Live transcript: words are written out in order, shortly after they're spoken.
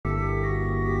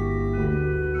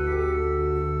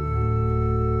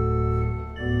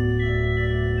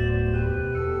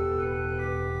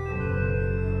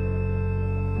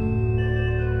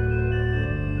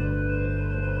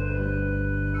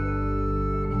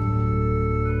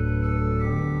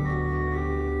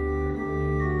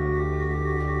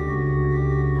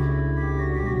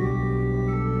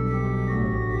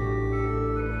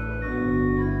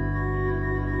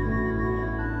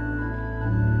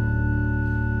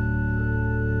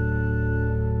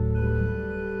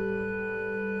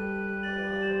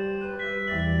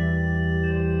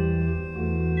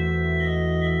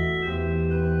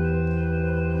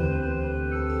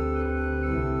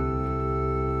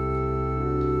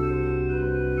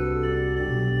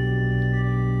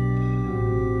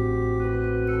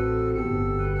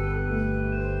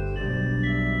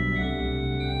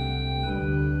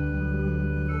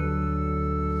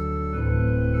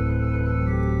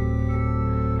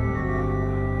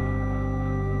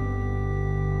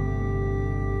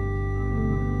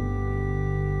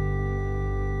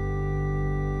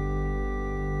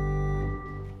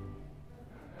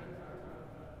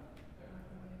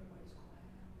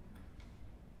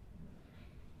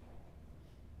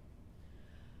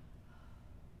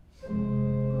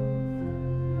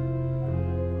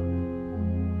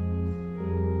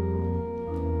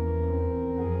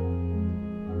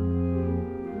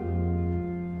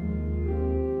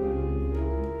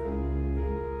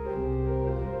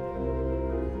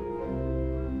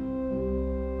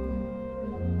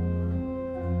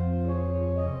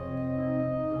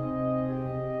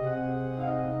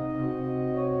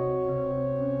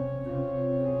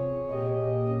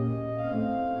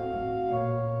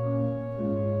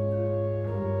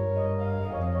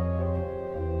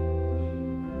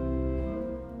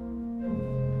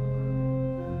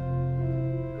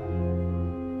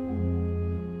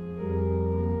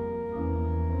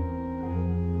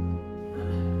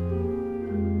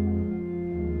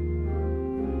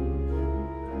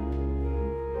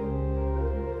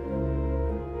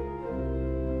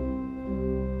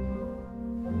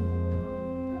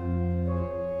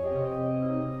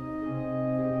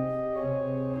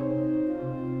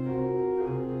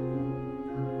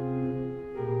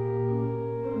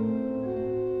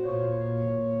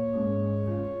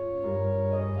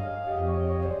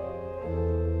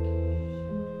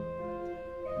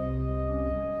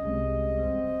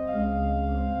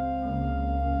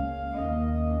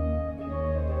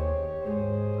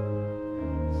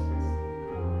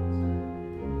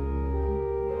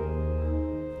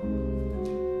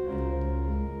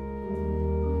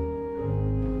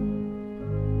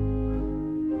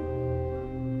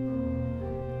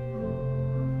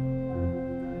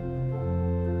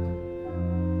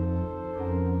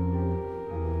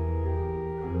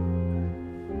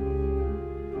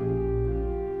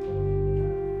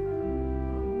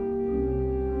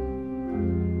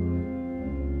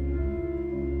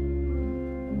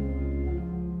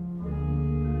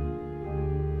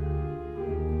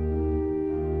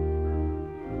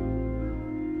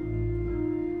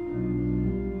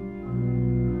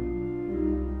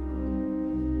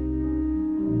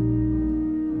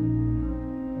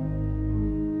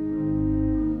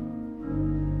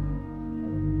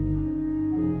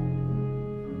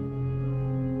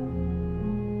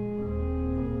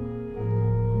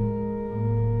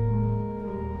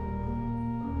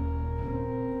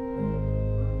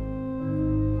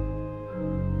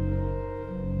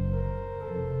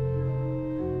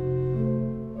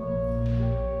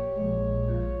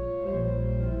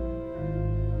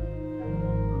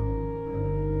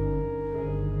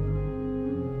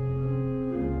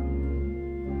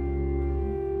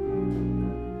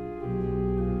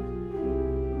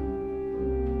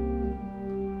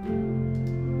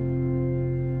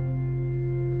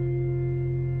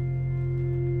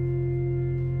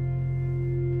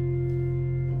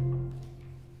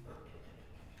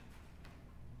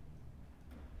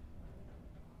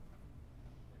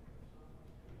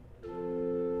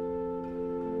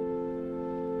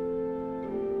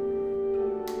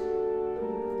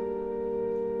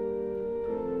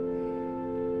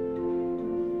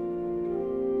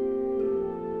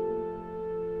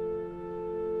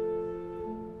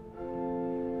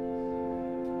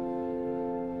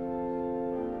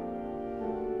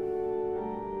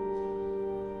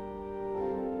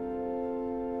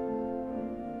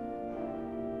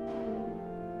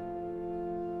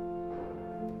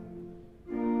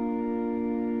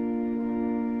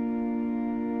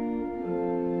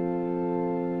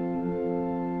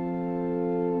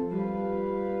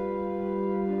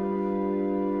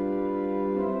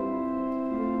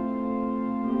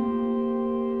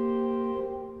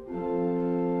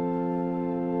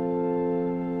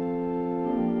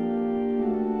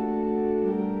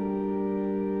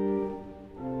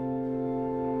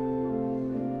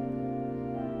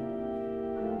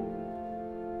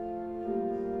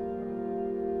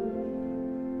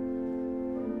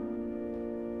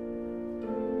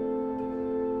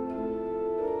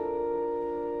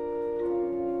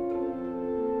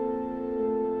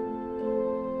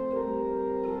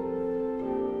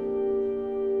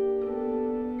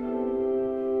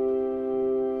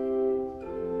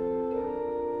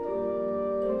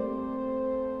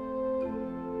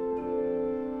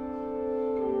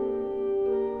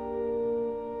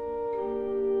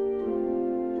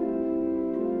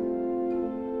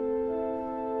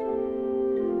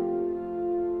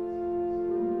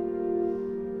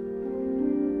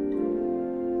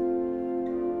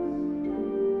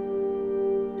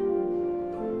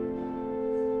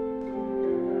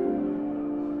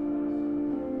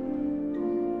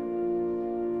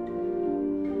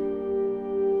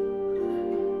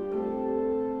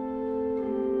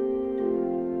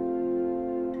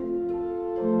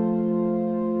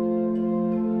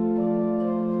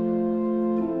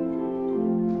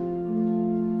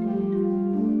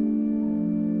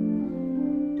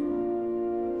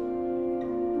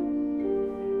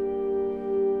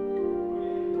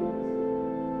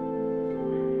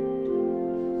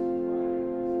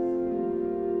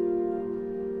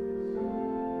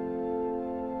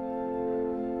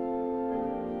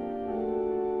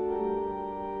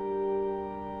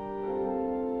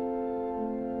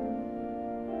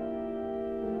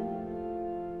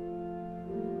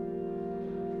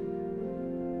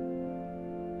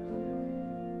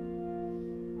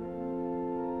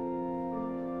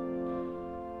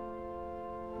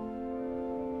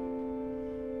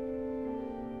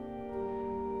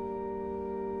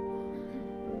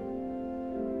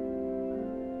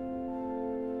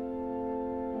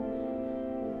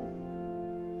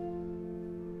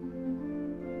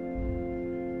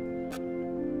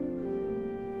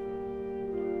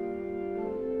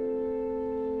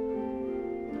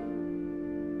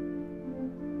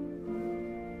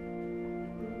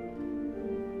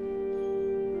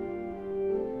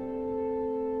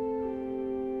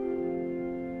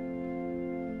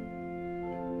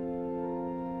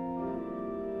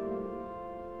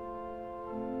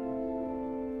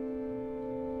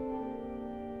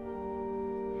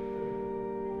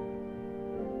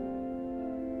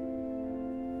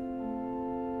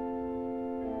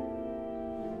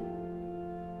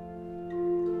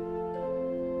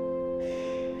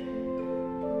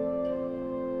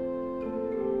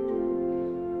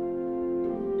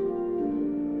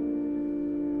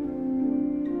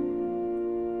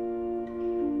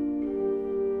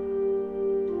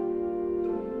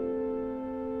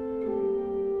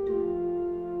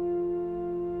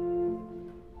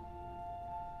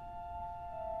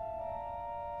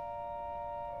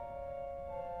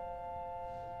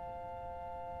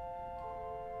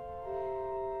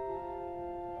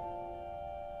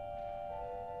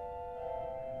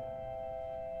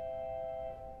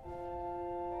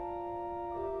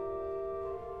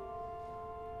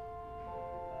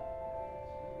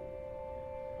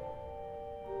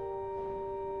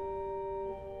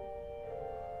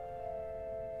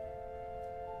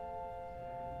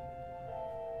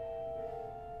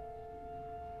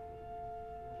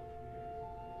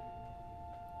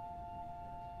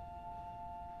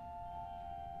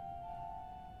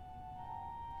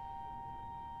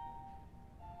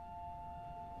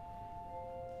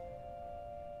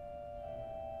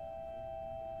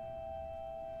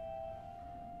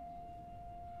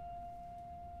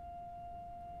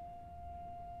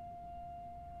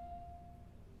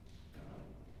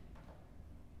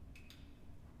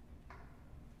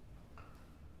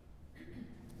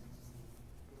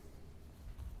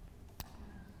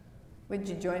Would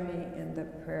you join me in the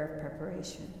prayer of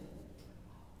preparation?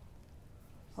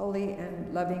 Holy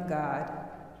and loving God,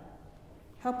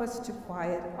 help us to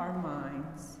quiet our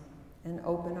minds and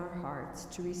open our hearts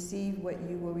to receive what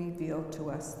you will reveal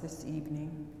to us this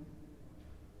evening.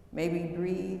 May we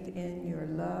breathe in your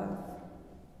love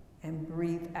and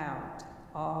breathe out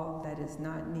all that is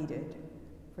not needed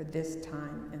for this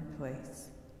time and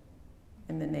place.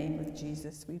 In the name of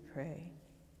Jesus we pray.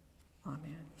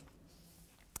 Amen.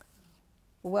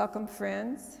 Welcome,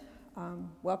 friends.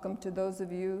 Welcome to those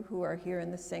of you who are here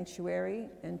in the sanctuary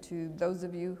and to those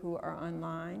of you who are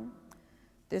online.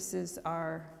 This is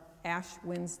our Ash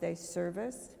Wednesday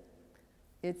service.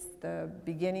 It's the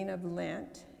beginning of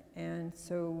Lent, and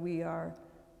so we are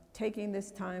taking this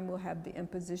time. We'll have the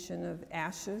imposition of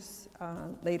ashes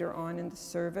later on in the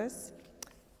service.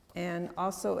 And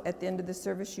also at the end of the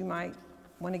service, you might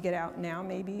want to get out now,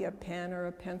 maybe a pen or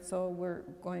a pencil. We're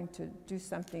going to do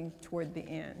something toward the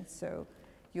end, so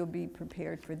you'll be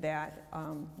prepared for that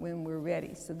when we're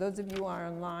ready. So those of you who are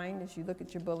online, as you look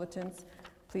at your bulletins,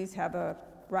 please have a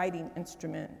writing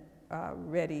instrument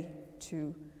ready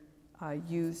to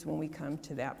use when we come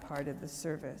to that part of the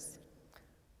service.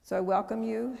 So I welcome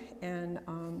you and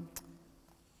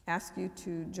ask you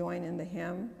to join in the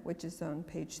hymn, which is on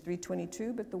page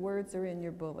 322, but the words are in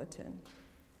your bulletin.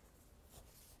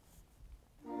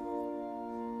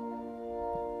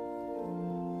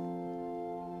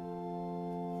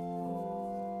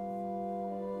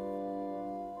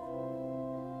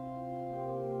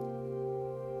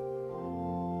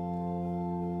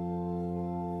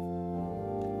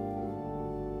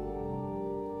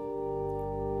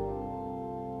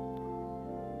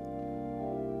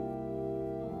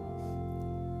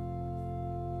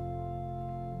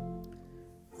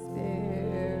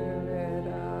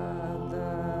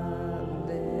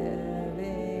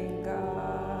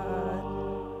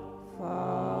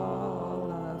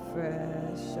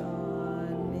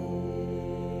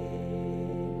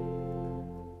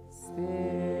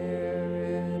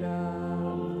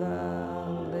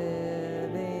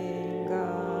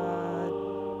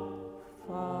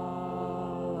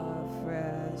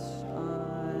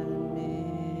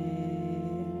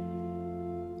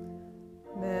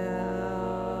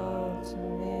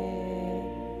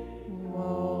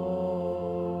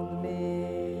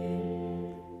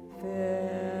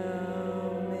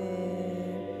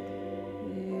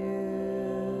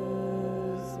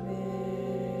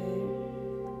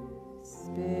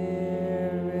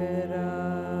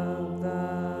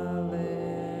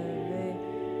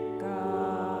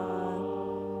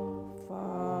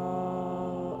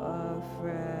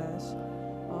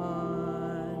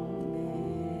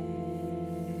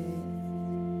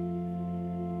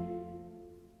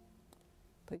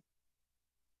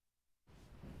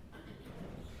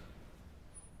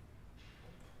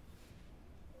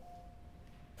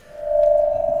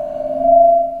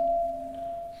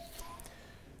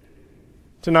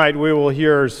 Tonight we will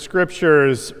hear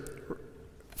scriptures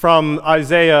from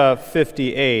Isaiah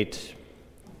 58.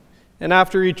 And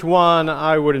after each one,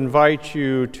 I would invite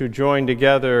you to join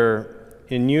together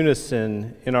in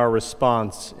unison in our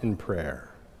response in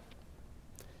prayer.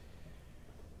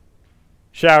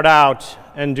 Shout out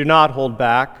and do not hold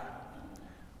back.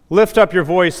 Lift up your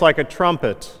voice like a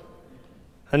trumpet.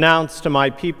 Announce to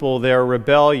my people their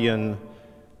rebellion,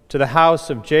 to the house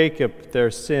of Jacob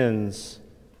their sins.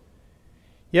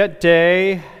 Yet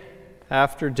day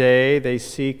after day they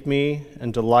seek me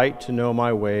and delight to know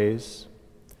my ways,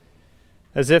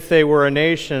 as if they were a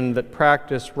nation that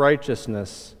practiced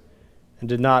righteousness and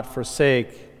did not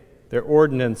forsake their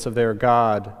ordinance of their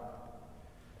God.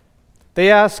 They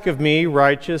ask of me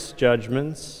righteous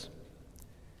judgments.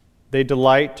 They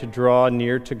delight to draw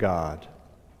near to God.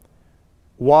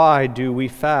 Why do we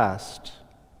fast,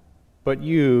 but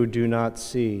you do not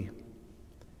see?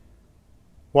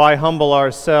 Why humble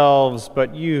ourselves,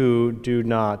 but you do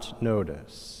not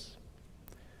notice?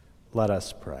 Let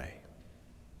us pray.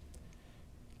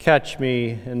 Catch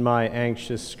me in my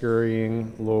anxious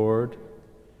scurrying, Lord,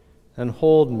 and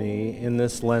hold me in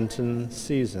this Lenten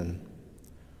season.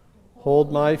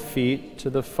 Hold my feet to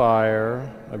the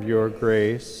fire of your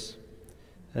grace,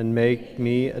 and make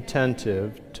me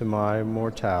attentive to my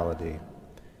mortality,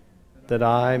 that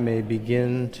I may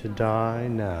begin to die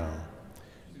now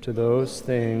to those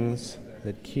things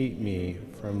that keep me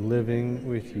from living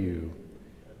with you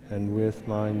and with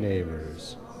my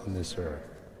neighbors on this earth,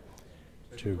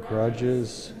 to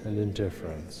grudges and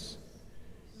indifference,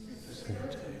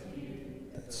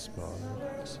 that small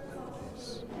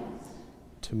possibilities,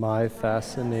 to my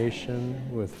fascination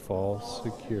with false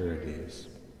securities,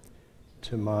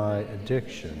 to my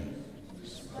addiction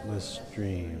countless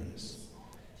dreams,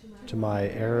 to my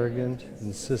arrogant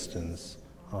insistence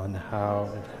on how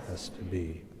it has to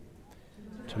be,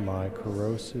 to my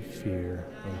corrosive fear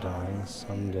of dying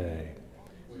someday,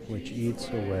 which eats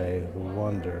away the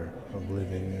wonder of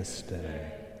living this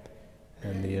day,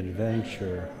 and the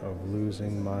adventure of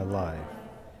losing my life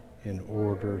in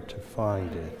order to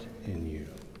find it in you.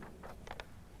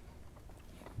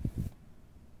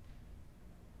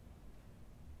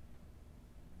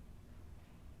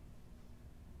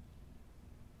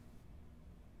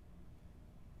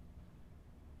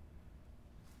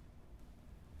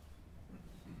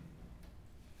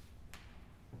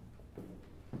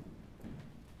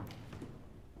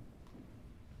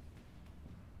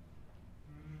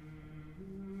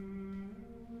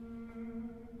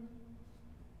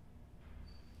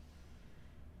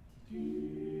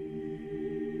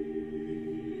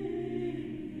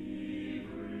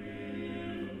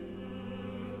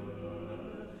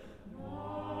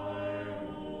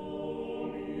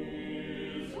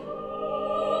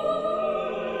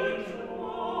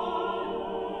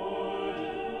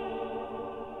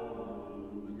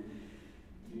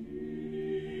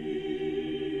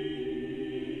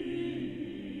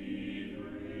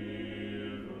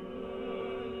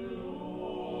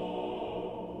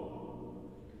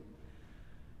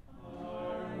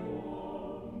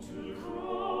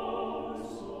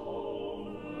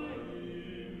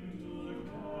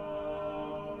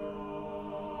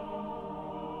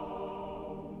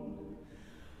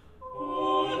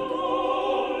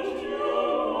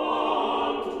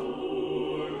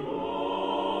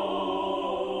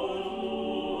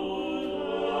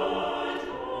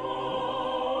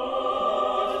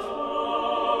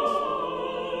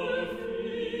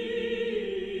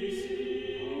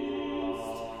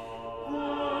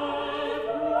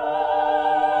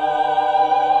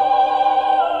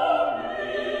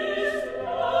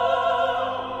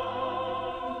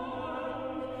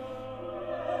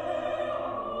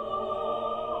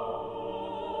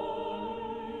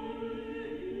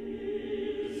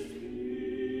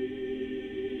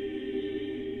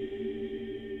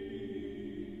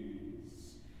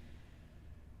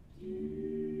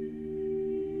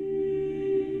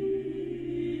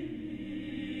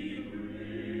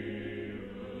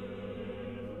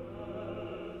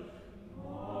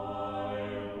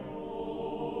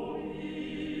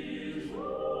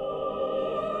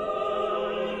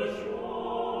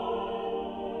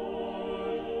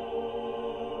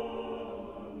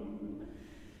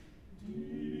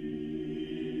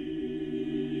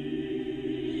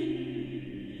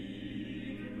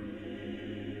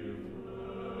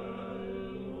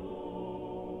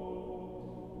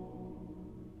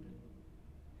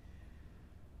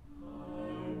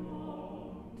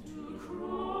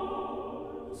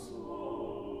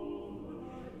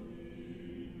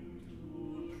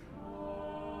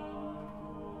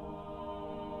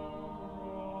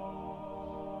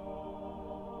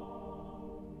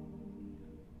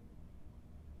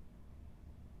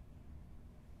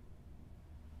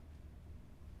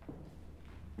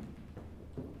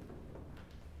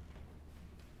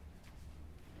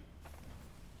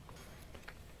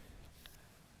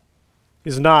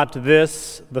 Is not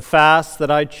this the fast that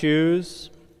I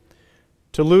choose?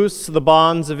 To loose the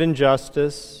bonds of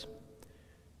injustice,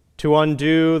 to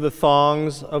undo the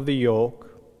thongs of the yoke,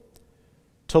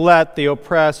 to let the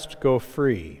oppressed go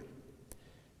free,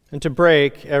 and to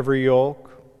break every yoke?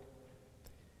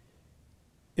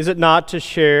 Is it not to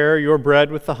share your bread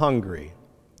with the hungry,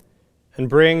 and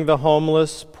bring the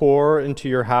homeless poor into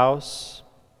your house?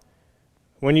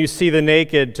 When you see the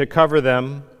naked, to cover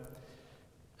them,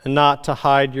 and not to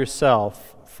hide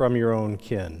yourself from your own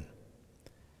kin.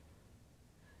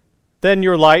 Then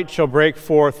your light shall break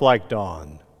forth like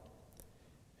dawn,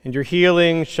 and your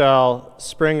healing shall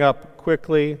spring up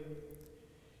quickly.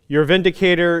 Your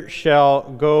vindicator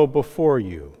shall go before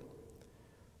you.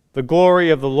 The glory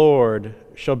of the Lord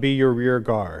shall be your rear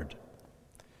guard.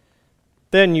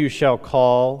 Then you shall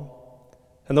call,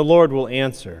 and the Lord will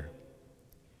answer.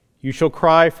 You shall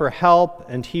cry for help,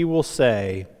 and he will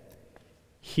say,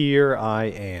 "Here I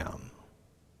am."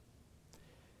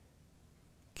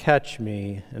 Catch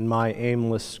me in my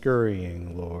aimless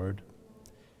scurrying, Lord,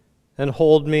 and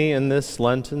hold me in this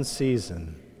Lenten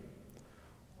season.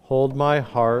 Hold my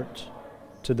heart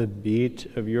to the beat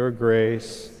of your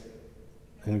grace,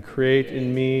 and create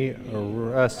in me a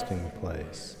resting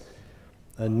place,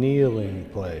 a kneeling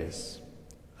place,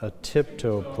 a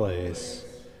tiptoe place,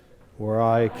 where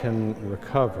I can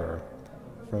recover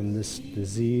from this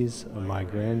disease of my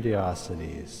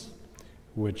grandiosities,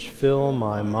 which fill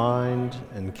my mind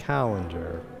and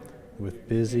calendar with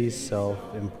busy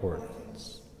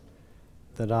self-importance.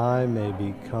 that I may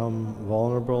become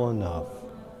vulnerable enough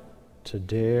to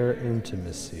dare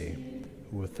intimacy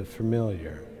with the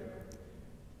familiar,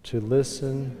 to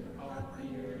listen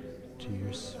to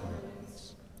your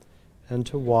servants, and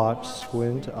to watch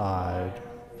squint-eyed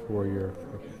for your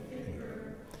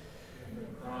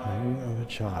pain of a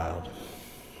child,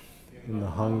 in the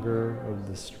hunger of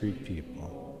the street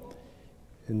people,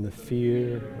 in the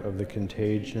fear of the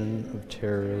contagion of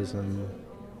terrorism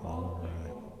all around,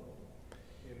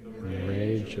 in the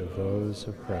rage of those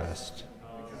oppressed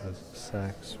because of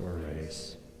sex or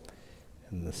race,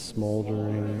 in the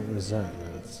smoldering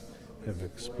resentments of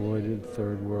exploited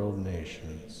third world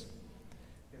nations,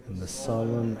 in the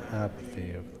sullen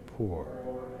apathy of the poor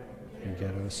and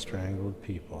ghetto-strangled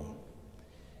people,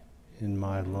 in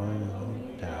my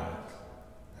lonely doubt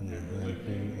and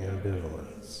limping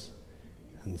ambivalence,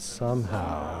 and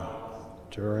somehow,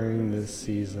 during this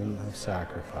season of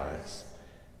sacrifice,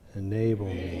 enable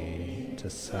me to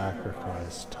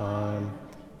sacrifice time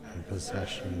and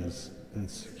possessions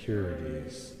and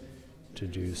securities to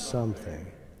do something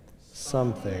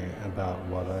about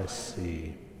what I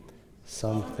see,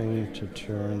 something to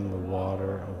turn the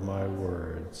water of my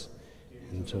words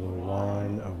into the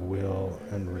wine of will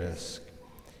and risk,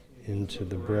 into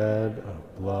the bread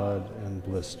of blood and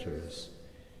blisters,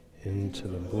 into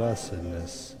the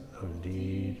blessedness of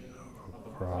deed of a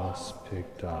cross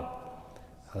picked up,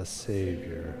 a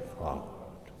Savior followed.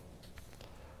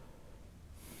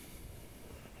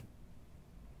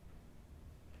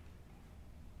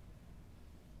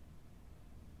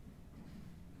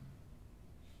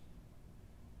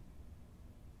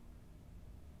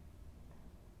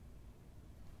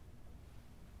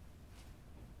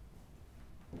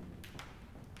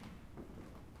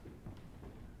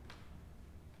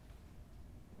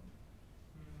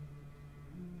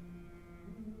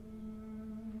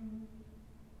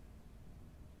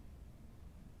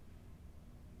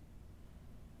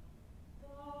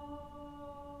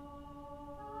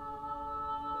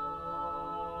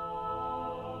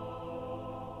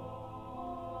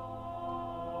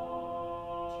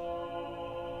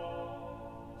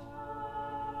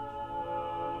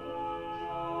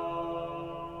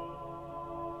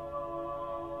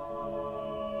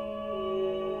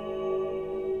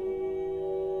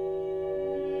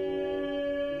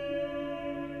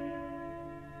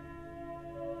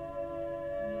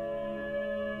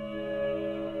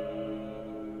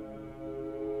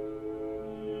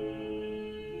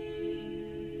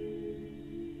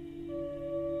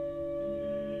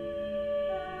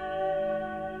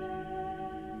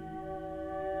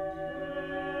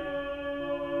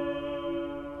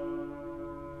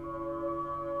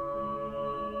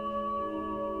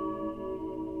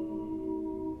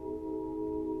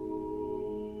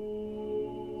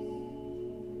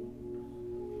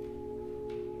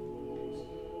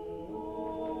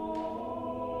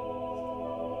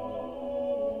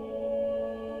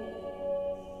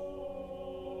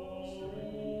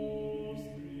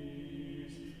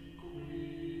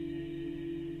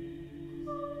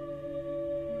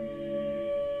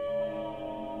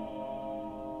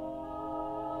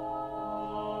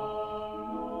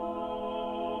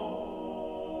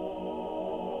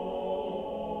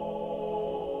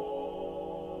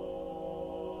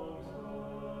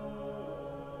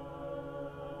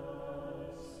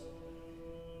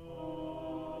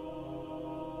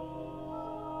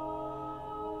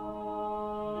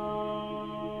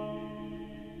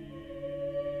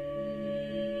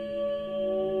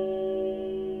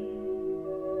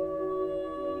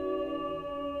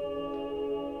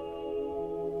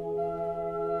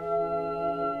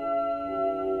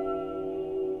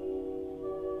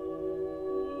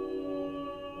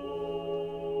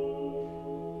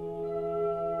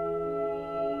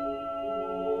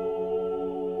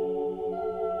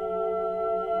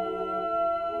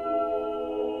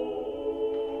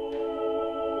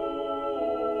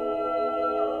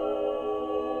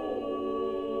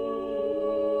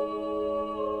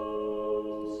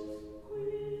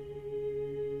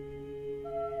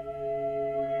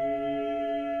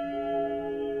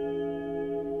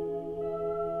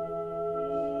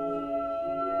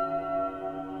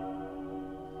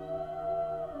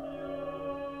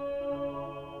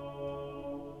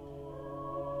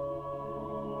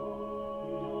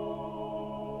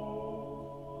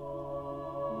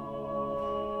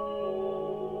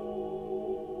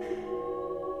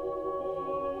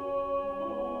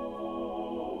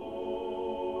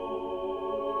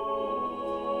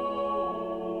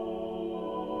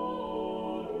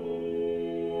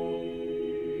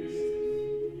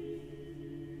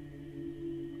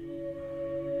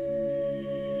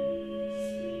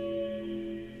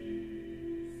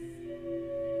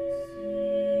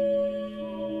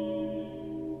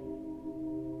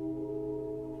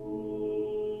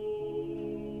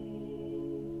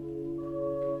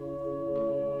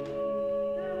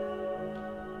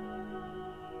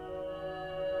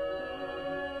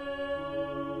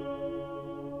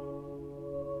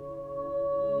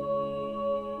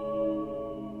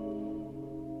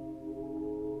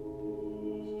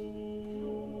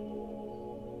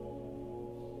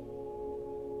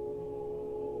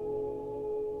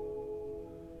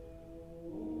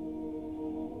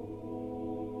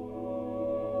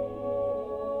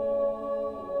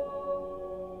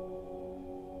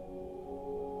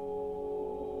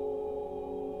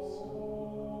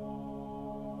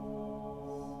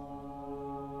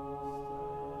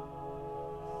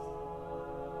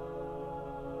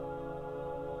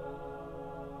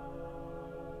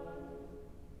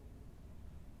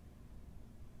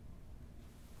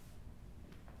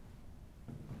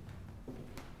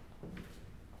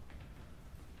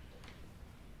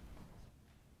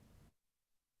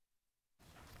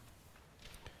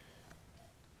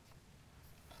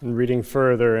 And reading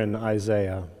further in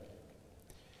Isaiah.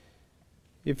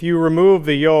 If you remove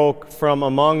the yoke from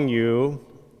among you,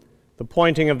 the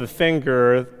pointing of the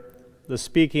finger, the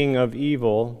speaking of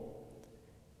evil,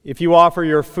 if you offer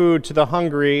your food to the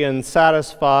hungry and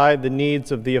satisfy the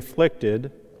needs of the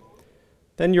afflicted,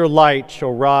 then your light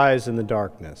shall rise in the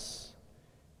darkness,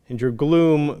 and your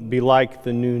gloom be like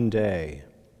the noonday.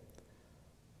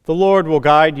 The Lord will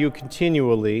guide you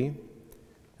continually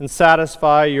and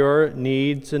satisfy your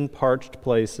needs in parched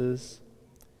places,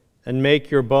 and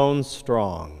make your bones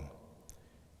strong.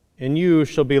 And you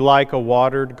shall be like a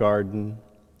watered garden,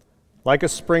 like a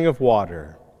spring of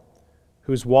water,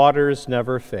 whose waters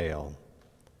never fail.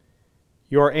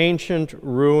 Your ancient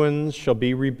ruins shall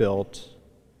be rebuilt.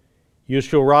 You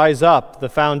shall rise up the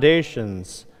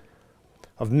foundations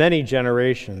of many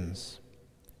generations.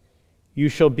 You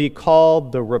shall be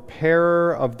called the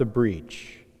repairer of the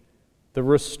breach, the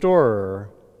restorer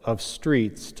of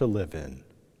streets to live in.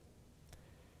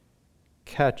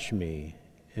 Catch me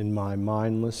in my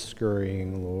mindless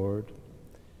scurrying, Lord,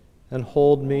 and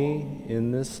hold me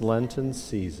in this Lenten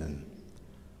season.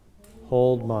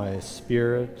 Hold my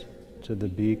spirit to the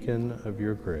beacon of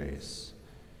your grace.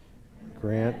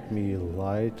 Grant me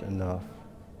light enough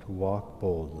to walk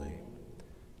boldly,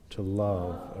 to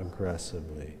love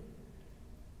aggressively.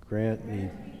 Grant me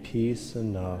peace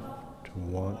enough to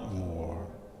want more,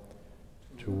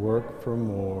 to work for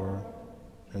more,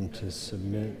 and to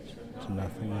submit to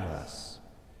nothing less,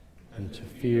 and to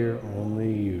fear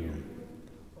only you,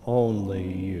 only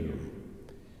you.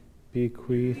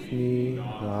 Bequeath me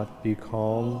not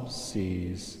becalmed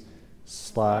seas,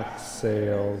 slack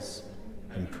sails,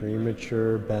 and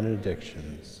premature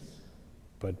benedictions,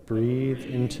 but breathe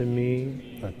into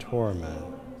me a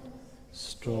torment,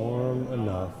 storm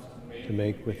enough to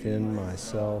make within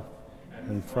myself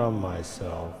and from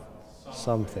myself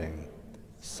something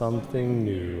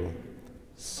new,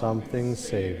 something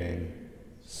saving,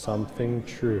 something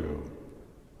true,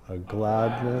 a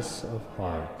gladness of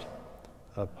heart,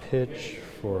 a pitch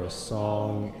for a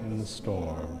song in the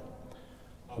storm,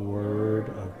 a word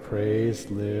of praise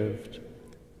lived,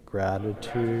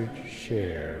 gratitude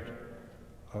shared,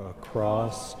 a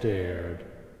cross dared,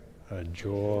 a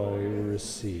joy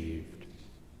received.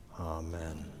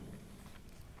 Amen.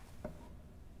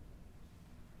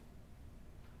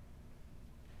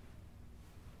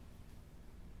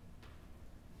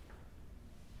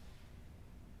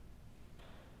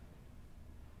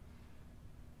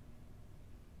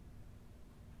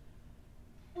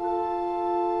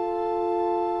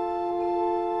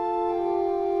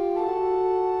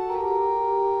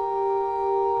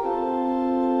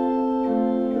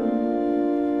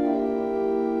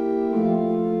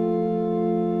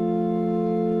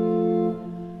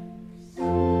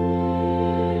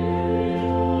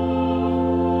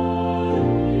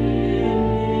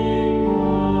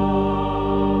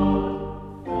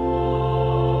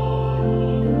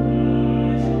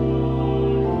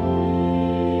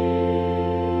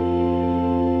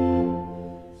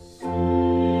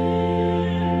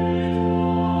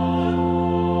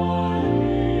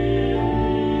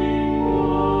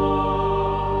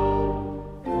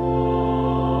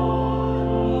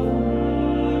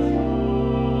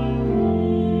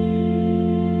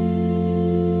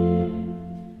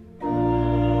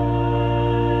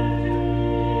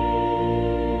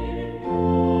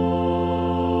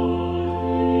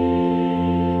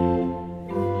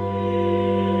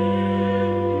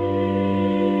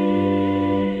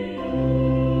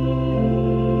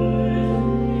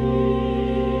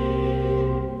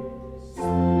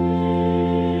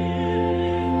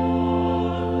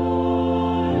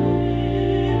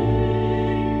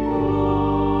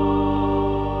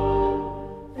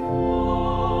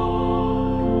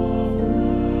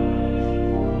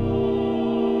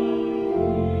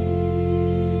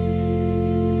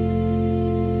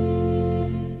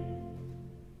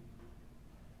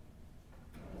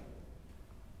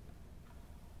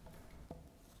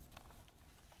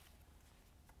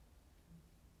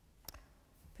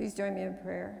 Please join me in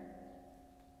prayer.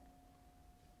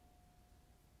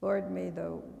 Lord, may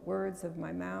the words of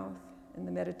my mouth and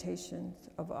the meditations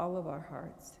of all of our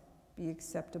hearts be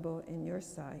acceptable in your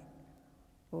sight,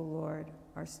 O Lord,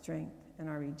 our strength and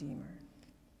our Redeemer.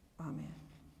 Amen.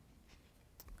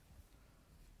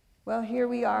 Well, here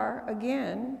we are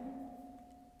again,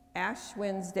 Ash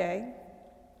Wednesday,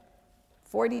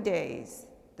 40 days,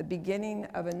 the beginning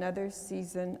of another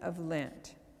season of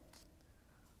Lent.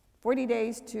 40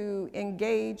 days to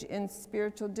engage in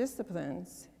spiritual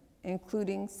disciplines,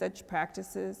 including such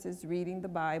practices as reading the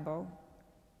Bible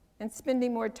and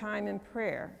spending more time in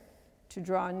prayer to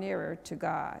draw nearer to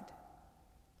God.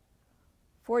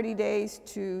 40 days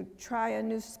to try a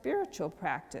new spiritual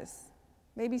practice,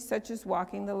 maybe such as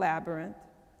walking the labyrinth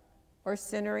or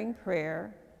centering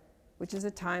prayer, which is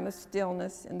a time of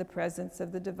stillness in the presence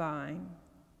of the divine.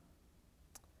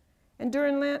 And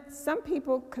during Lent, some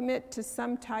people commit to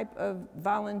some type of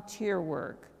volunteer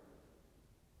work.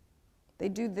 They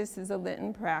do this as a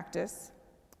Lenten practice.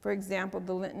 For example,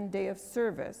 the Lenten Day of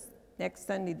Service next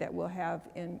Sunday that we'll have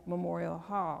in Memorial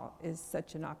Hall is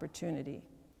such an opportunity.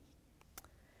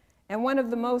 And one of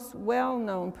the most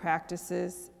well-known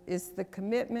practices is the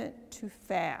commitment to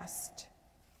fast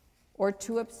or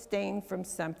to abstain from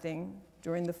something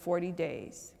during the 40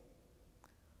 days.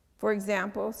 For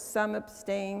example, some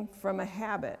abstain from a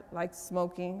habit like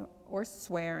smoking or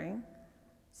swearing.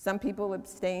 Some people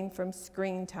abstain from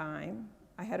screen time.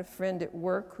 I had a friend at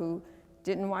work who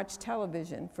didn't watch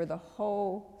television for the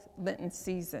whole Lenten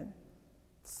season.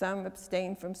 Some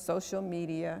abstain from social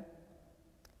media.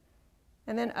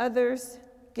 And then others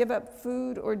give up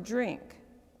food or drink,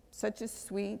 such as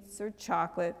sweets or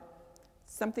chocolate,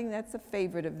 something that's a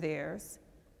favorite of theirs.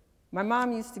 My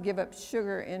mom used to give up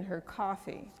sugar in her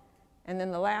coffee. And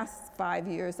in the last 5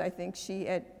 years, I think she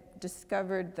had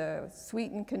discovered the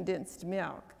sweetened condensed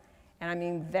milk. And I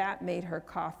mean, that made her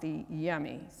coffee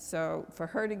yummy. So for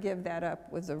her to give that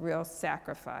up was a real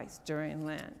sacrifice during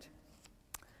Lent.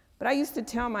 But I used to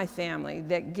tell my family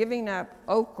that giving up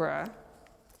okra,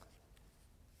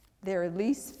 their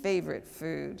least favorite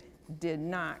food, did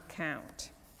not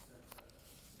count.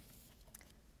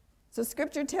 So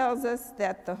Scripture tells us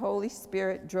that the Holy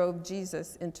Spirit drove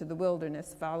Jesus into the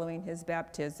wilderness following his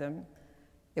baptism.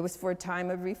 It was for a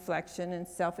time of reflection and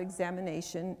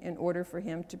self-examination in order for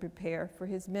him to prepare for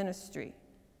his ministry.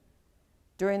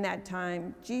 During that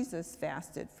time, Jesus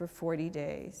fasted for 40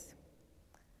 days.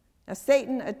 Now,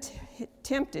 Satan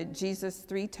tempted Jesus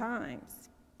 3 times.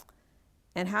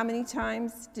 And how many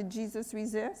times did Jesus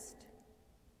resist?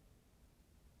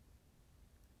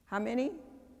 How many?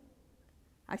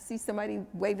 I see somebody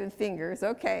waving fingers.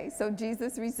 Okay, so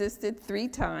Jesus resisted 3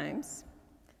 times.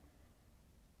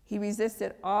 He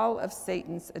resisted all of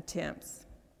Satan's attempts.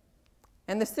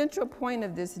 And the central point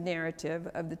of this narrative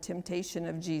of the temptation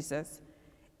of Jesus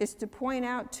is to point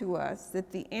out to us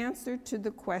that the answer to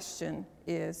the question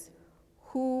is,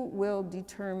 who will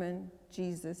determine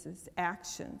Jesus'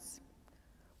 actions?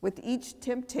 With each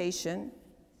temptation,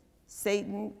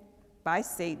 by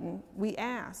Satan, we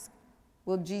ask,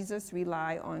 will Jesus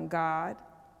rely on God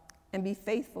and be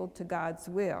faithful to God's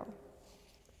will?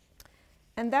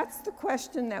 And that's the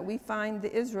question that we find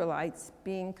the Israelites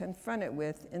being confronted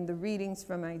with in the readings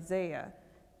from Isaiah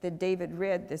that David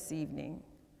read this evening.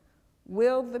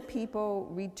 Will the people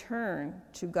return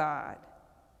to God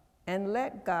and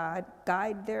let God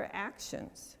guide their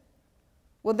actions?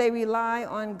 Will they rely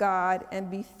on God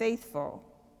and be faithful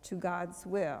to God's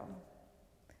will?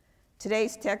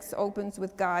 Today's text opens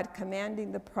with God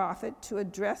commanding the prophet to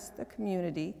address the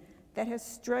community that has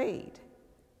strayed,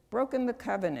 broken the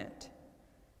covenant.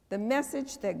 The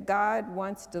message that God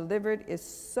wants delivered is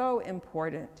so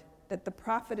important that the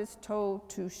prophet is told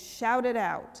to shout it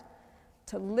out,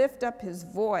 to lift up his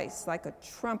voice like a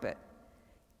trumpet,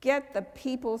 get the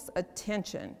people's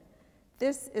attention.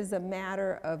 This is a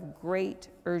matter of great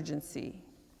urgency.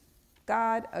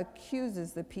 God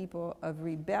accuses the people of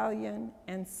rebellion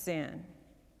and sin.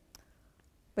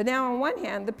 But now on one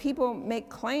hand, the people make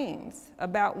claims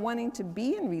about wanting to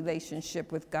be in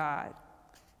relationship with God.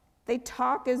 They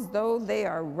talk as though they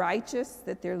are righteous,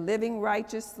 that they're living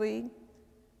righteously,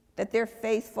 that they're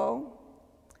faithful,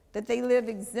 that they live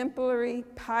exemplary,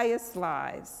 pious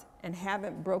lives and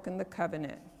haven't broken the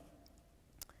covenant.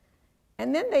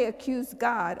 And then they accuse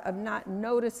God of not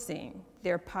noticing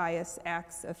their pious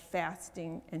acts of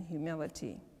fasting and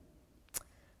humility.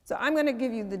 So I'm going to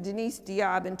give you the Denise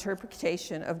Diab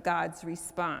interpretation of God's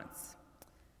response.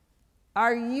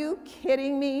 Are you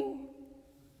kidding me?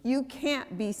 You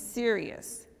can't be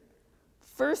serious.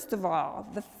 First of all,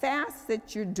 the fasts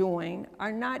that you're doing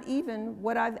are not even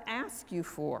what I've asked you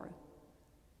for.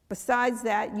 Besides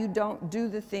that, you don't do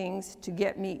the things to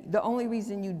get me. The only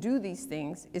reason you do these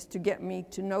things is to get me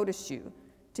to notice you,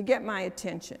 to get my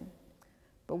attention.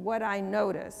 But what I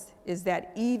notice is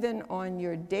that even on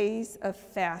your days of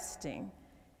fasting,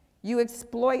 you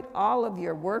exploit all of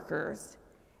your workers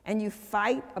and you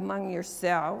fight among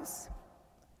yourselves.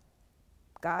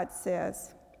 God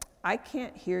says, I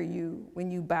can't hear you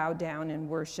when you bow down and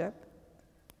worship.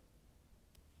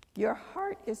 Your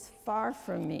heart is far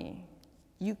from me.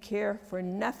 You care for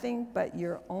nothing but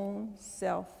your own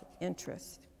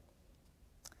self-interest.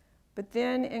 But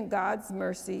then in God's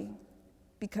mercy,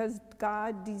 because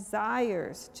God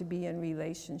desires to be in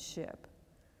relationship,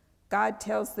 God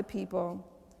tells the people,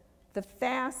 the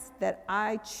fast that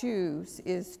I choose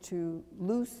is to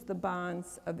loose the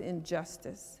bonds of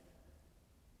injustice,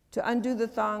 to undo the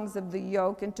thongs of the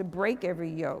yoke and to break every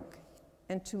yoke,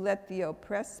 and to let the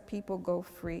oppressed people go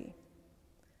free.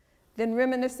 Then,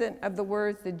 reminiscent of the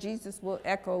words that Jesus will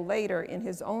echo later in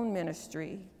his own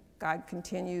ministry, God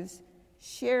continues,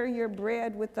 share your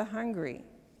bread with the hungry.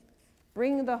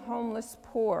 Bring the homeless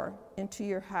poor into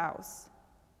your house.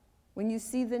 When you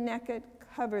see the naked,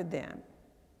 cover them.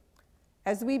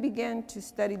 As we begin to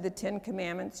study the Ten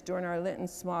Commandments during our Lenten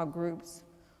small groups,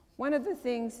 one of the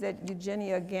things that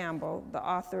Eugenia Gamble, the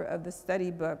author of the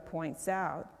study book, points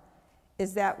out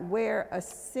is that where a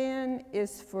sin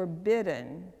is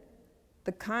forbidden,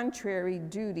 the contrary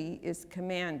duty is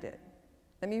commanded.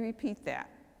 Let me repeat that.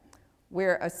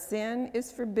 Where a sin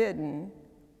is forbidden,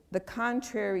 the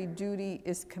contrary duty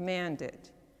is commanded.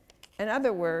 In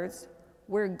other words,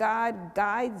 where God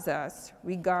guides us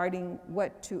regarding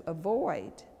what to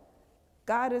avoid,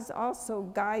 God is also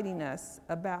guiding us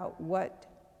about what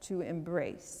to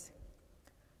embrace.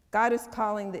 God is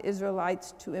calling the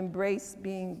Israelites to embrace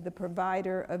being the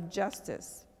provider of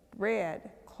justice,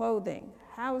 bread, clothing,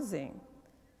 housing.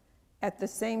 At the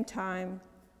same time,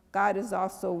 God is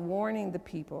also warning the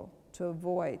people to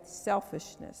avoid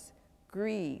selfishness,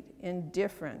 greed,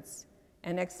 indifference,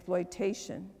 and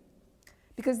exploitation.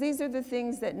 Because these are the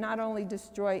things that not only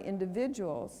destroy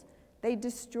individuals, they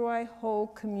destroy whole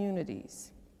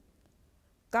communities.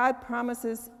 God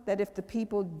promises that if the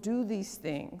people do these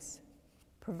things,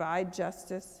 provide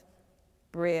justice,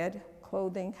 bread,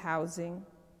 clothing, housing,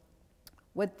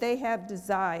 what they have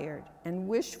desired and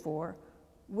wished for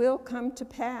will come to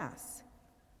pass.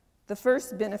 The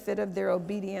first benefit of their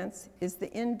obedience is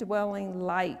the indwelling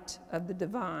light of the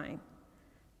divine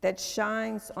that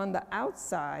shines on the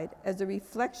outside as a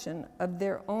reflection of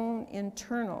their own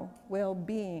internal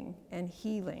well-being and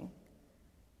healing.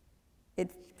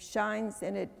 It shines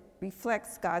and it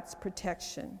reflects God's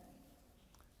protection.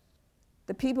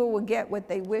 The people will get what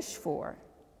they wish for,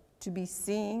 to be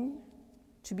seen,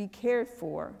 to be cared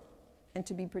for, and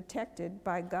to be protected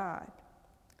by God.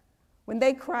 When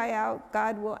they cry out,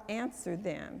 God will answer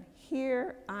them,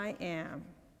 "Here I am."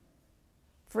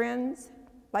 Friends,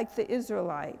 like the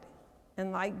Israelite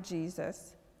and like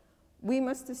Jesus, we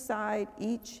must decide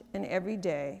each and every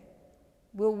day,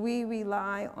 will we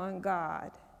rely on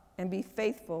God and be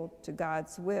faithful to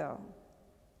God's will?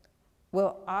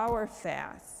 Will our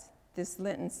fast this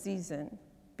Lenten season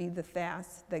be the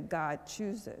fast that God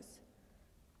chooses?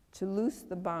 To loose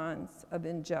the bonds of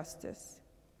injustice,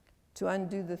 to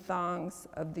undo the thongs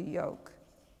of the yoke,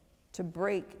 to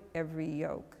break every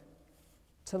yoke,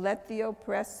 to let the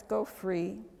oppressed go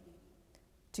free,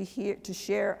 to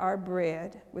share our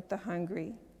bread with the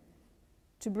hungry,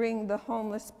 to bring the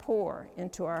homeless poor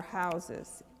into our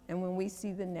houses, and when we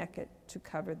see the naked, to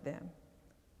cover them.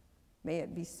 May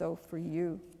it be so for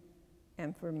you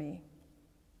and for me.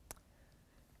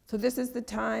 So this is the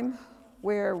time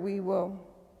where we will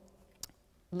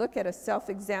look at a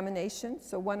self-examination.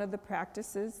 So one of the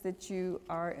practices that you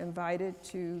are invited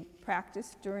to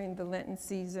practice during the Lenten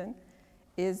season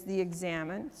is the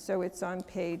examine. So it's on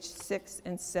page 6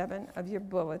 and 7 of your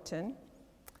bulletin.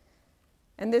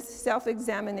 And this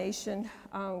self-examination,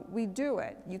 we do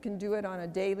it. You can do it on a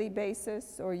daily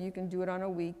basis or you can do it on a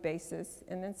week basis.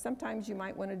 And then sometimes you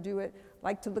might want to do it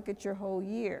like to look at your whole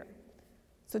year.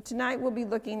 So tonight we'll be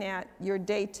looking at your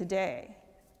day-to-day,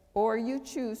 or you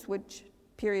choose which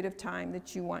period of time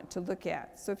that you want to look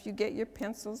at. So if you get your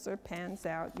pencils or pens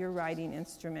out, your writing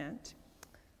instrument.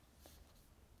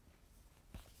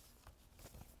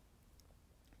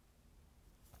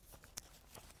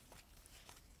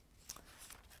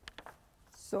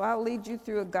 So I'll lead you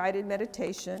through a guided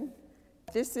meditation.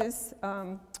 This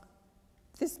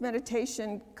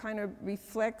meditation kind of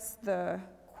reflects the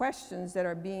questions that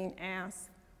are being asked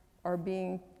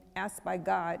by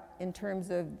God in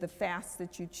terms of the fast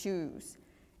that you choose.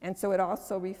 And so it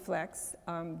also reflects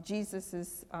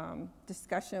Jesus'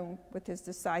 discussion with his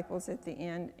disciples at the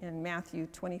end in Matthew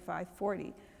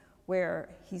 25:40, where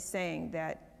he's saying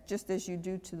that just as you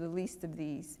do to the least of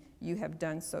these, you have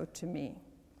done so to me.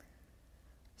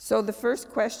 So the first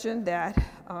question that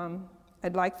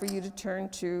I'd like for you to turn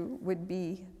to would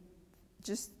be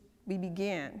we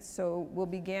begin. So we'll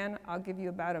begin. I'll give you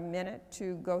about a minute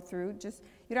to go through. You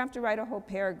don't have to write a whole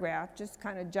paragraph. Just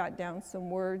kind of jot down some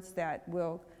words that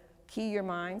will key your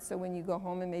mind. So when you go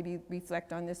home and maybe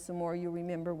reflect on this some more, you'll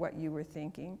remember what you were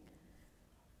thinking.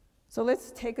 So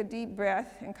let's take a deep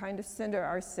breath and kind of center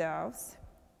ourselves.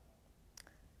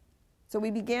 So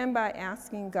we began by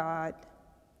asking God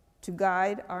to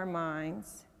guide our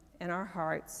minds and our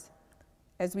hearts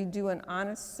as we do an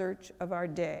honest search of our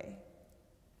day.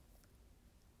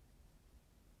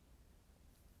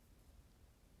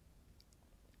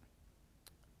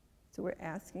 So we're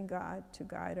asking God to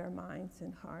guide our minds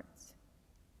and hearts.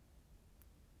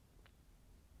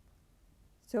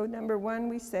 So number one,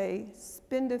 we say,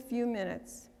 spend a few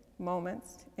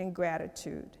moments in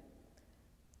gratitude,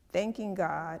 thanking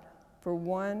God for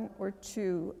one or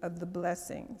two of the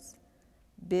blessings,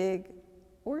 big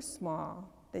or small,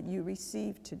 that you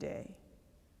received today.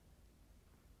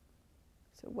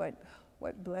 So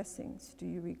what blessings do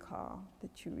you recall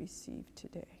that you received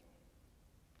today?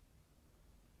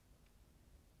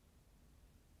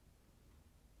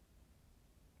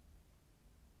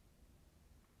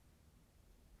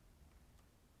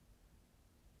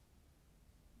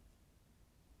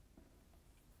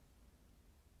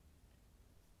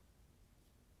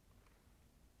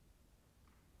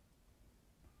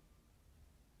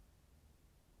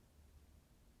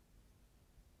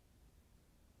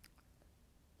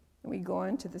 We go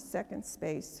on to the second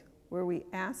space where we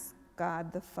ask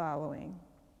God the following.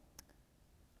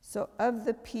 So of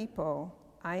the people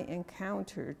I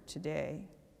encountered today,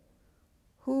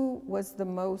 who was the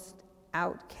most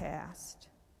outcast?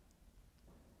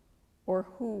 Or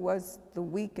who was the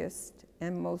weakest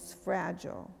and most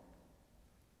fragile?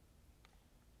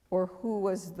 Or who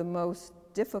was the most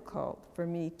difficult for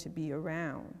me to be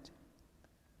around?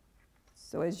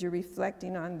 So as you're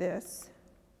reflecting on this,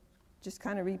 just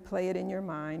kind of replay it in your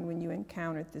mind when you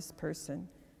encountered this person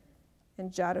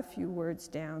and jot a few words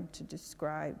down to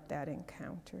describe that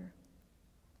encounter.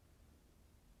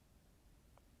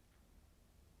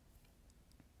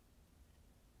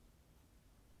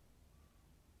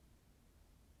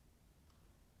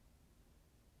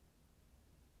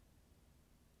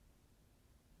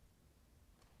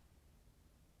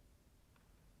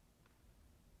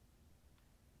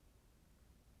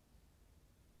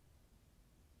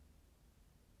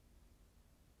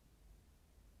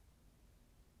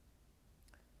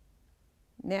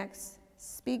 Next,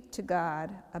 speak to God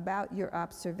about your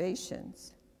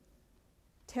observations.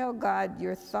 Tell God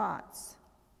your thoughts,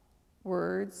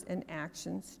 words, and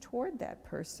actions toward that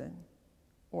person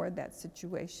or that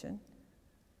situation.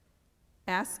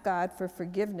 Ask God for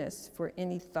forgiveness for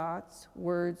any thoughts,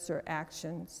 words, or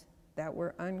actions that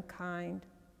were unkind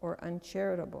or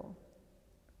uncharitable.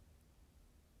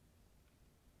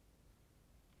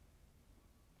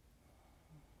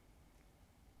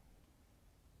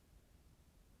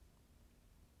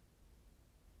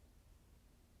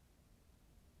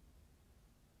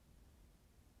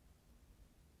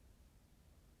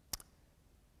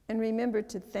 And remember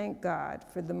to thank God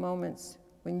for the moments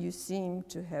when you seem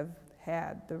to have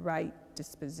had the right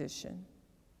disposition.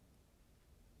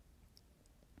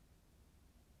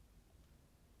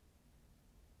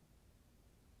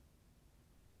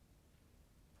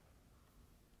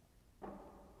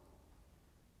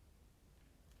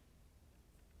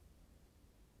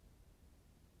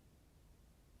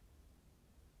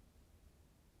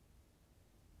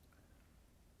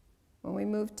 When we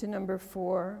move to number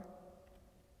 4,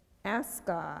 ask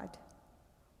God,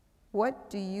 what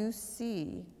do you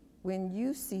see when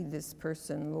you see this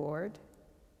person, Lord?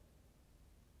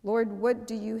 Lord, what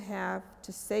do you have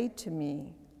to say to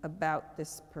me about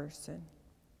this person?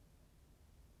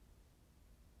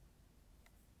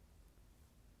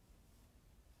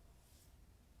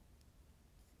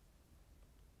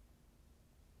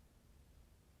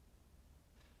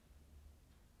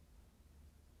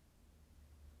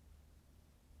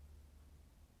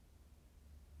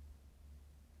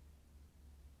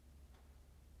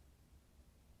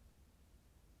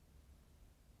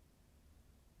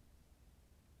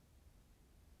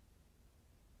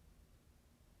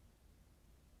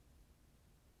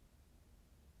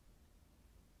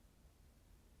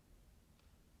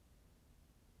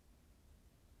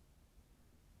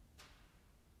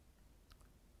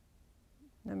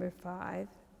 Number 5,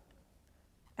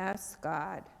 ask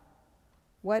God,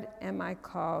 what am I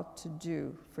called to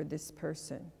do for this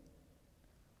person?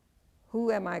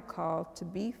 Who am I called to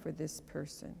be for this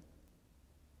person?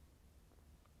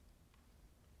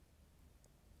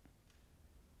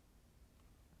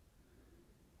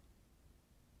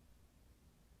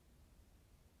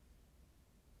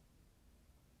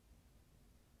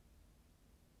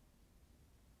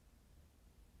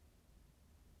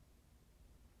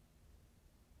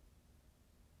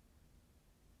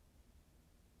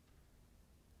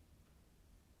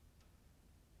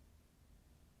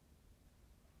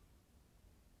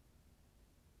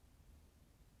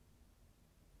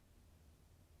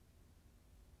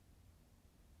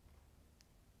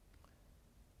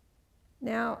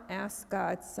 Now ask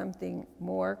God something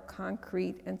more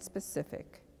concrete and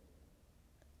specific.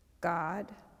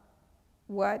 God,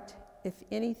 what, if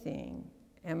anything,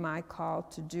 am I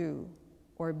called to do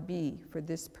or be for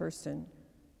this person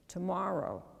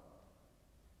tomorrow,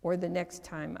 or the next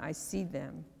time I see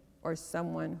them, or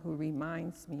someone who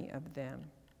reminds me of them?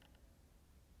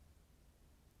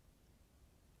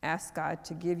 Ask God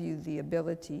to give you the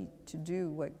ability to do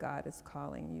what God is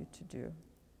calling you to do.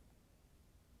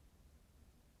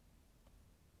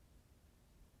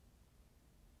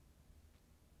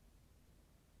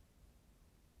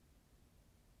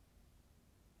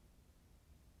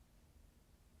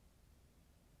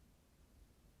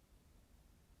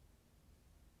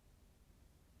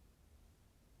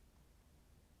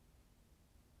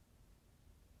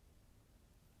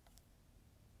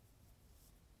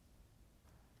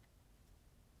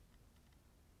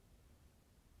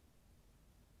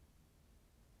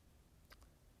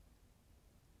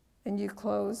 And you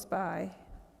close by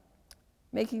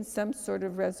making some sort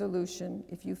of resolution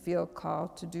if you feel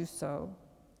called to do so.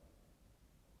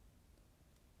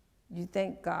 You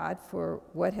thank God for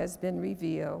what has been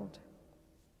revealed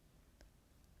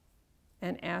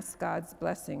and ask God's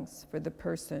blessings for the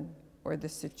person or the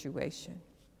situation.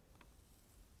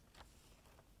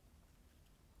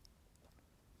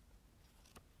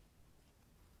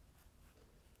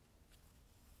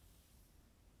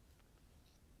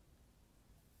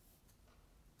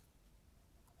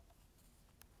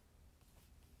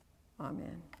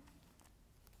 Amen.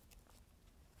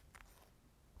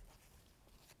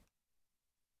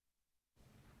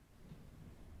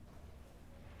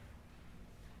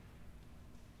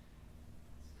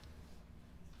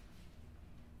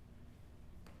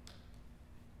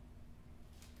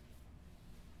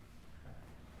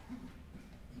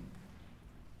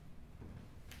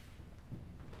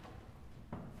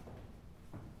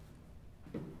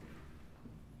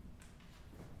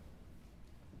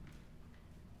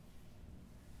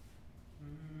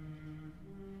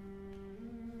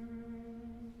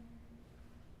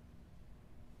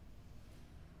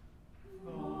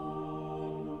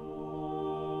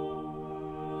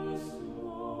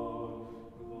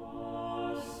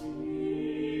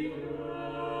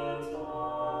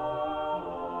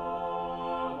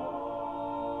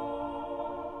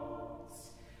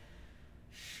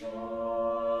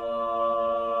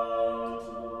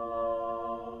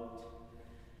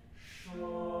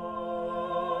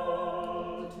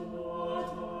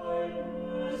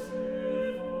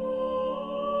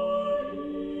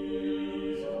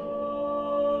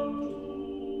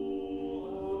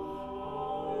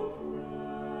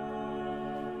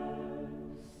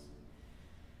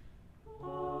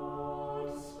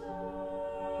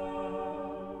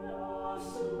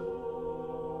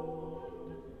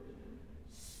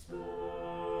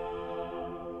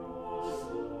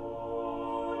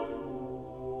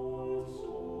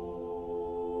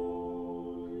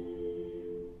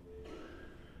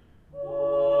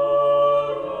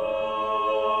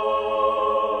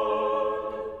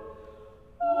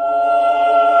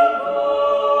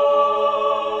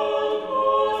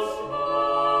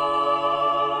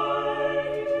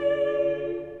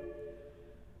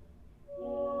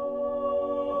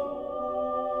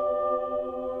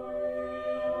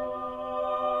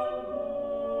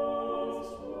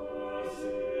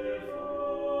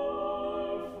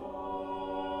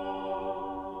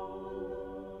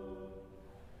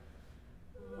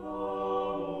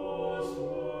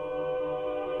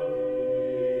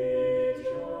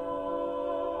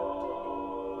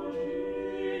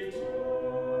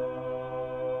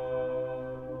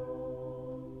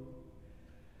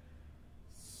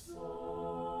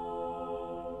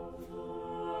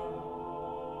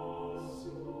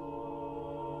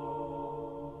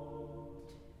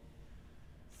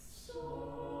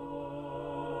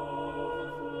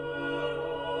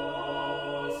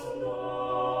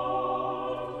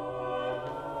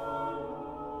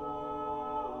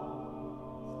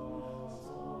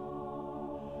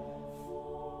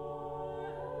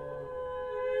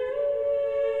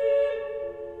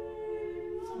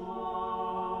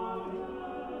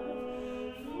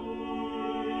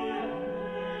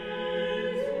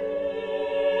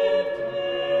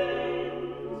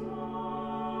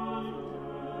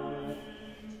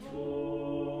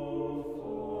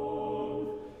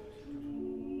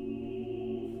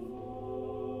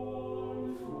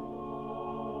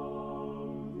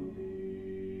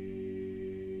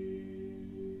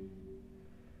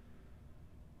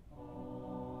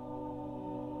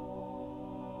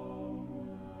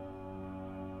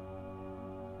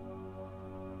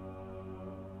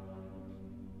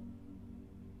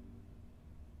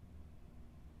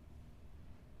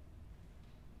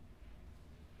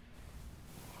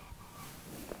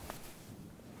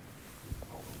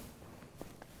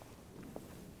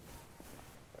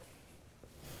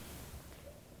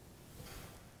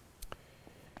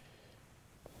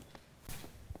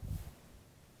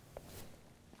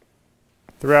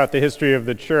 Throughout the history of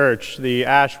the church, the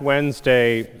Ash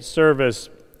Wednesday service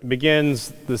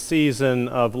begins the season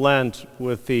of Lent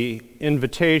with the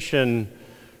invitation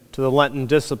to the Lenten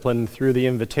discipline through the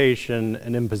invitation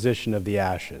and imposition of the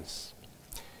ashes.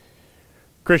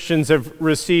 Christians have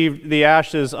received the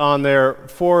ashes on their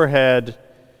forehead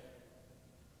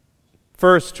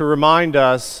first to remind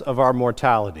us of our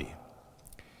mortality.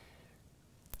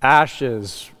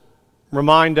 Ashes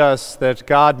remind us that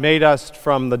God made us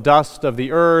from the dust of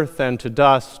the earth, and to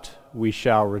dust we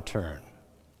shall return.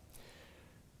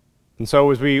 And so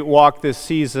as we walk this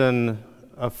season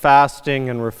of fasting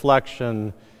and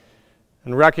reflection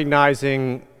and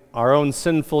recognizing our own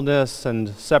sinfulness and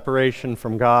separation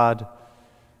from God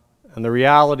and the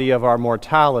reality of our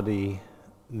mortality,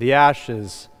 the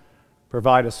ashes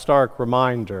provide a stark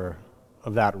reminder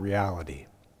of that reality.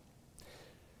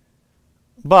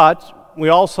 But we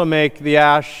also make the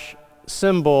ash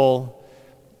symbol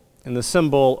in the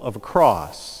symbol of a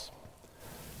cross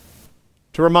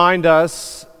to remind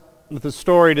us that the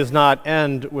story does not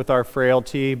end with our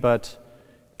frailty, but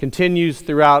continues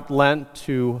throughout Lent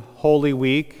to Holy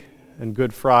Week and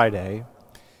Good Friday,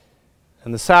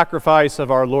 and the sacrifice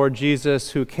of our Lord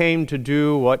Jesus, who came to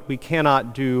do what we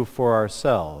cannot do for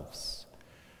ourselves,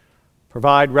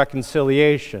 provide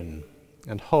reconciliation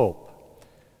and hope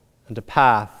and a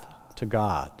path to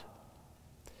God.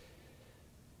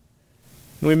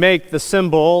 And we make the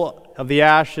symbol of the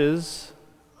ashes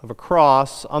of a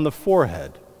cross on the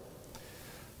forehead,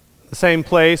 the same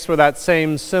place where that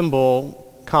same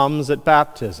symbol comes at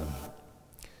baptism,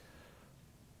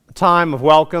 a time of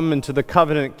welcome into the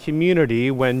covenant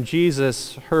community when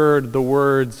Jesus heard the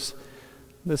words,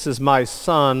 "This is my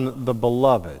Son, the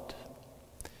Beloved."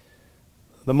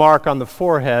 The mark on the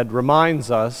forehead reminds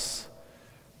us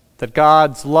that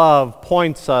God's love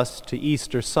points us to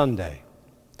Easter Sunday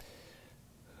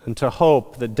and to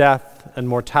hope that death and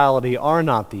mortality are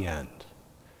not the end,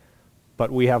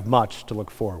 but we have much to look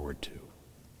forward to.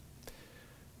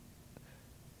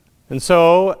 And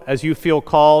so, as you feel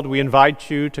called, we invite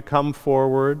you to come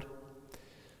forward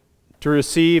to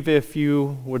receive, if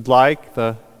you would like,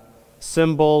 the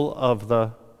symbol of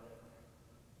the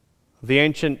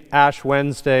ancient Ash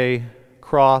Wednesday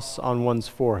cross on one's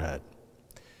forehead,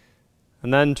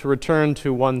 and then to return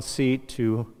to one's seat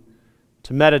to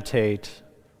meditate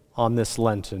on this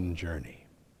Lenten journey.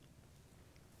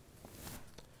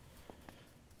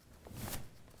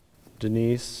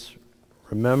 Denise,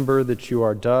 remember that you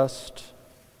are dust,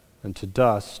 and to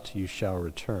dust you shall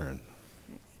return.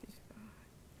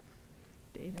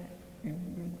 David,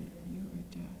 remember that you are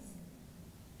dust,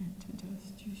 and to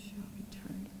dust you shall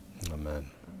return.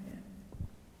 Amen. Amen.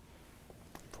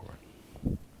 Forward.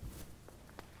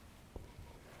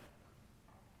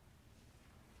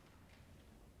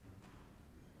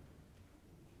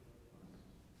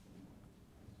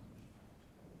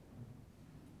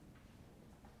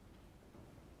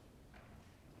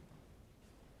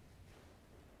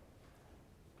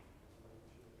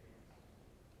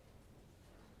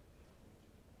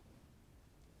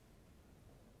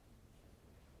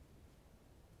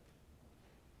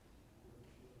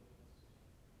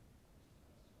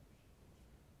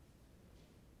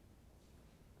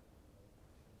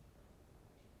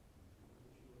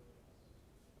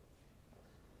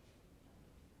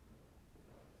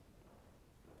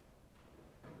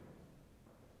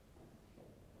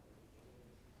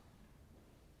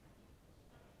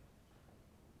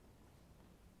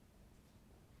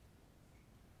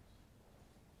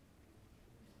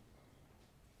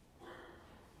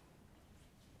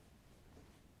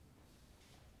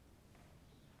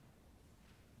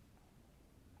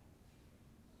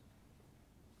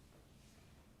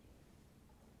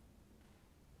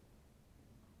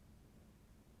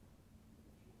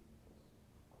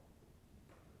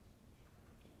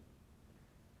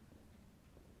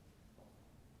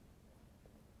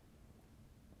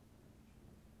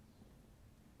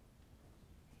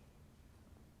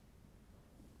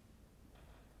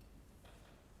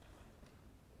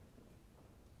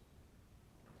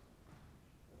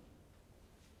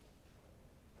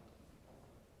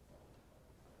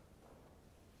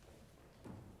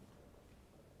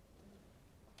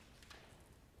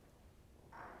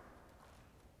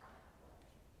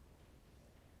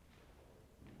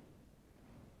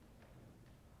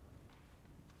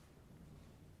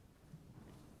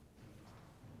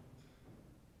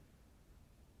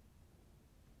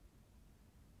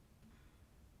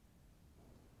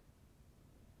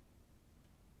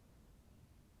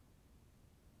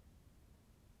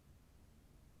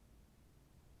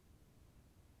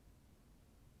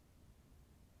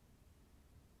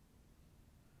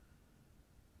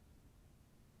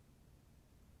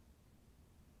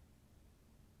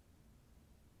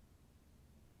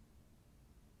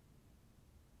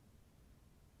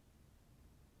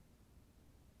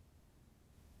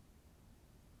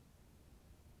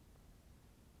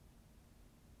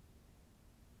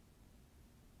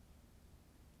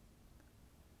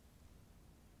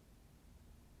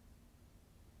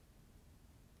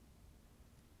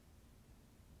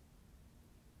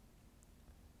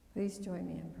 Please join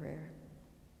me in prayer.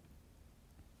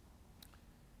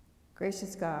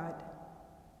 Gracious God,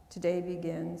 today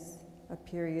begins a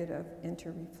period of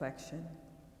inner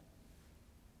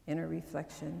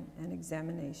reflection and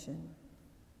examination.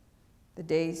 The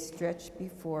days stretch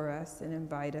before us and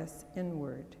invite us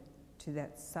inward to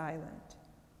that silent,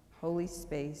 holy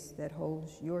space that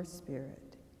holds your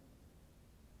Spirit.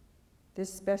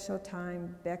 This special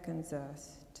time beckons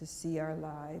us to see our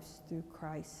lives through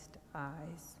Christ's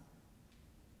eyes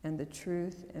and the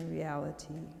truth and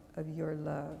reality of your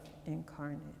love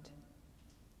incarnate.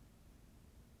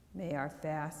 May our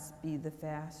fast be the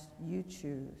fast you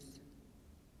choose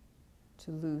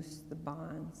to loose the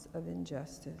bonds of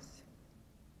injustice,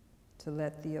 to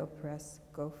let the oppressed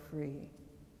go free,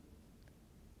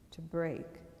 to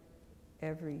break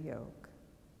every yoke,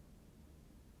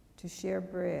 to share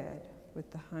bread with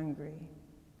the hungry,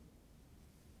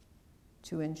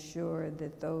 to ensure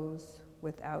that those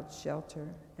without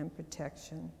shelter and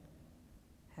protection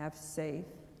have safe,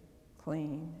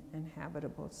 clean, and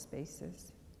habitable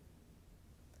spaces.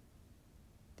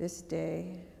 This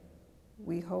day,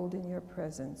 we hold in your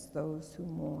presence those who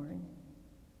mourn,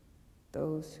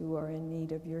 those who are in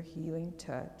need of your healing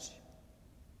touch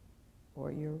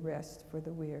or your rest for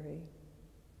the weary.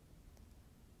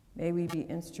 May we be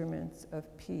instruments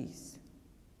of peace,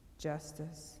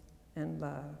 justice, and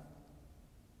love.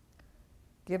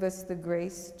 Give us the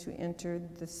grace to enter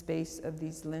the space of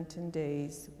these Lenten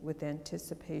days with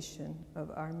anticipation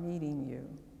of our meeting you.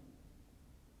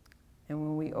 And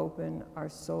when we open our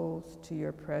souls to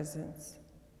your presence,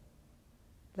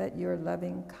 let your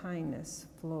loving kindness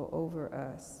flow over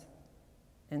us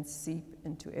and seep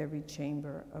into every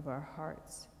chamber of our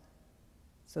hearts,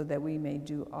 so that we may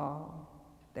do all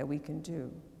that we can do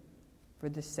for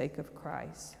the sake of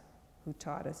Christ, who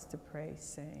taught us to pray,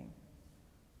 saying,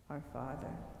 Our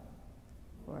Father,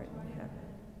 who art in heaven,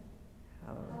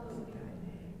 hallowed be thy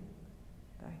name.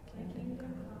 Thy kingdom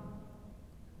come,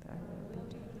 thy will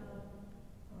be done,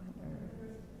 on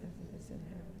earth as it is in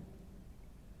heaven.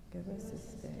 Give us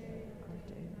this day our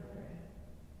daily bread,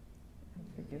 and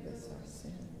forgive us our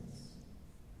sins,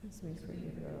 as we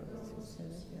forgive those who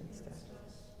sin against us.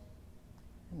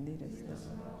 And lead us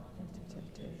not into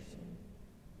temptation,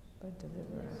 but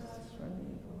deliver us from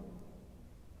evil.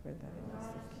 For thine is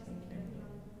the kingdom,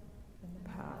 and the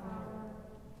power,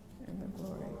 and the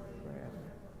glory forever.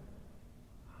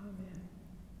 Amen.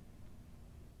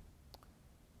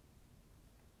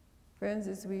 Friends,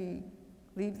 as we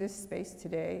leave this space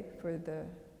today for the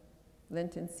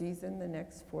Lenten season, the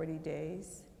next 40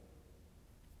 days,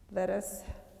 let us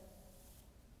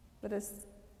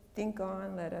think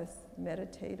on, let us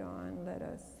meditate on, let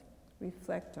us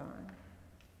reflect on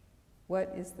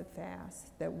what is the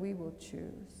fast that we will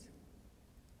choose.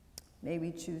 May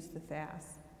we choose the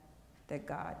fast that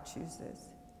God chooses.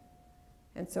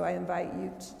 And so I invite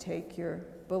you to take your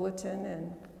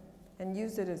bulletin and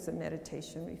use it as a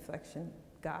meditation reflection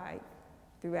guide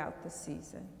throughout the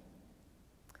season.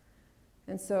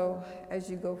 And so as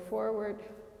you go forward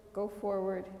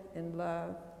in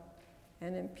love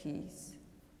and in peace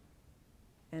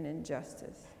and in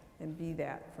justice, and be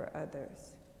that for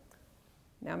others.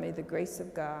 Now may the grace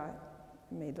of God,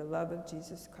 and may the love of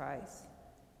Jesus Christ,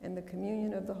 and the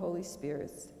communion of the Holy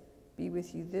Spirit be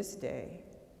with you this day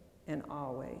and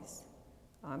always.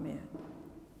 Amen.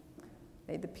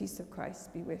 May the peace of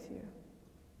Christ be with you.